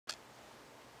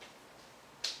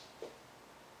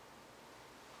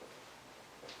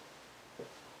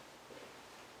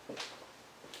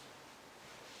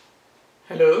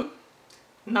Hello,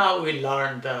 now we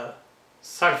learn the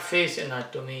surface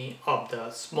anatomy of the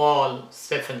small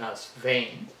saphenous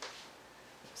vein.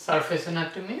 Surface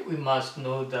anatomy, we must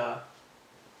know the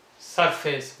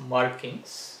surface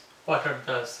markings. What are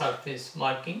the surface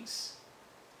markings?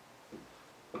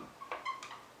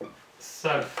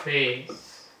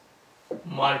 Surface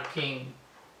marking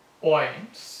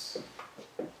points.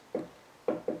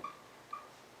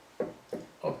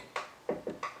 Okay.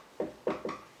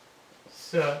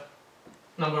 So,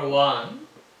 number one,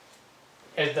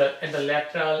 at the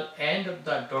lateral end of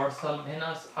the dorsal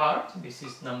venous arch, this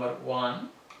is number one.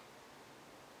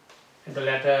 At the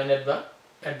lateral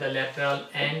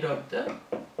end of the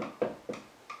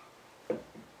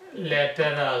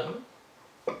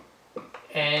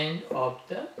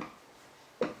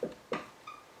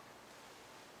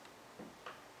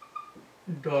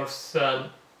dorsal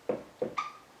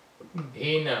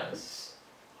venous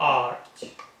arch.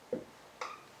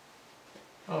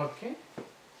 Okay,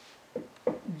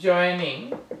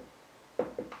 joining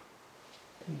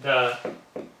the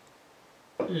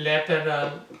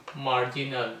lateral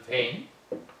marginal vein,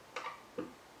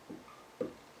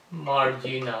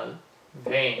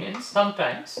 and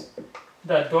sometimes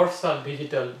the dorsal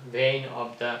digital vein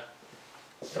of the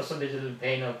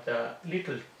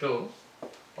little toe.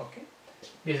 Okay,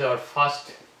 this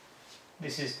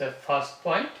is the first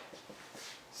point.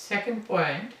 Second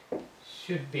point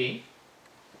should be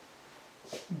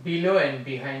below and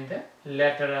behind the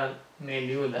lateral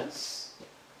malleolus.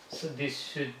 So this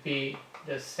should be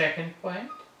the second point.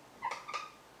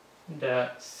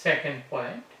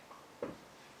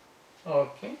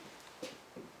 Okay,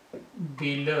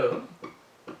 below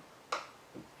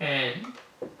and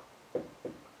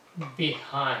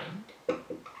behind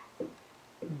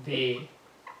the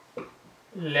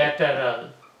lateral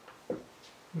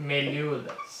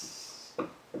malleolus.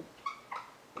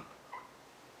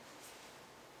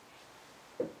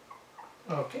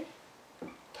 Okay,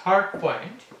 third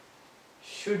point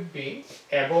should be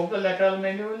above the lateral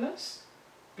malleolus,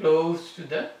 close to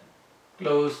the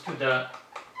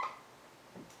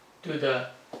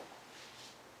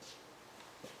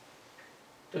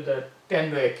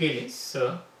tendo-Achilles.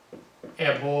 So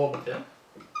above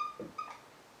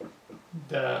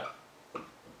the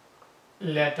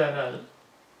lateral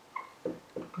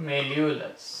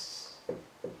malleolus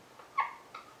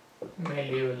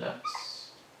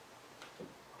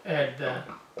at the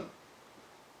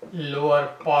lower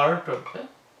part of the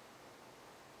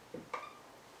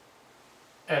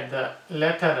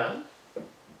lateral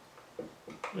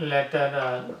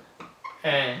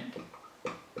and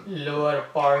lower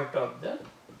part of the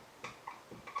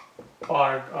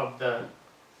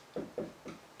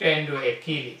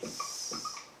tendo-Achilles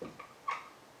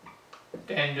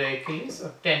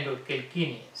or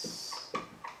tendo-calcaneus.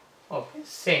 Okay,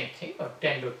 same thing, or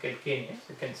tendo-calcaneus.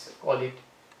 You can call it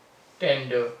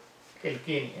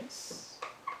tendo-calcaneus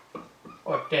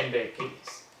or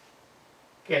tendo-Achilles,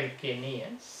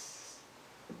 calcaneus.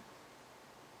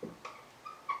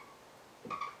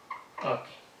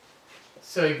 Okay,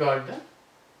 so you got the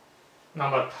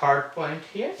third point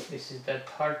here. This is the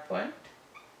third point.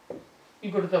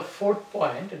 You go to the fourth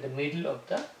point at the middle of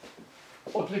the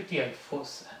popliteal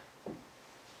fossa.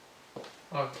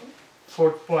 Okay,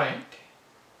 fourth point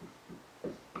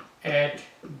at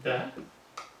the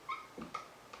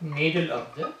middle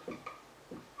of the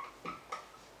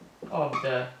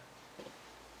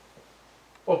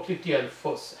popliteal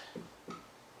fossa,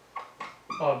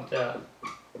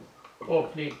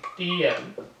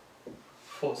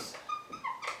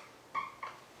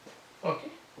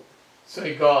 Okay, so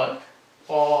we got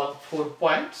all 4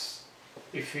 points.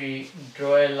 If we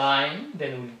draw a line,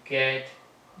 then we'll get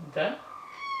the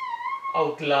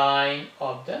outline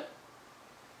of the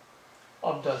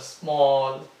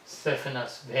small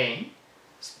saphenous vein.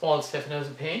 Small saphenous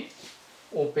vein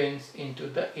opens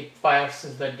into it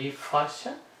pierces the deep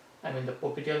fascia, the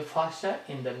popliteal fascia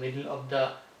in the middle of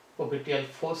the popliteal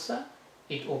fossa.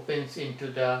 It opens into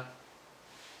the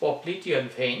popliteal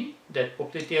vein. That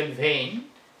popliteal vein,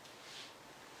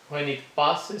 when it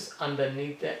passes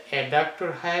underneath the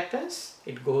adductor hiatus,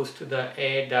 it goes to the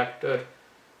adductor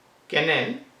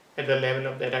canal. At the level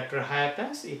of the adductor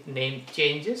hiatus, its name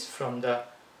changes from the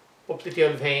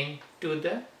popliteal vein to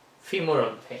the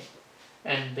femoral vein.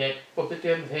 And that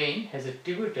popliteal vein has a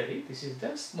tributary. This is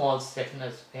the small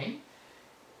saphenous vein.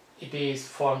 It is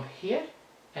formed here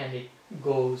and it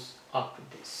goes up to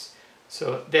this.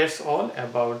 So that's all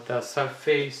about the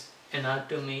surface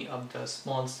anatomy of the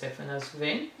small saphenous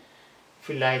vein. If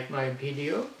you like my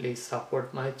video, please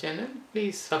support my channel.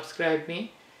 Please subscribe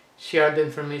me, share the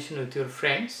information with your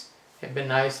friends, Have a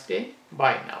nice day.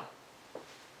 Bye now.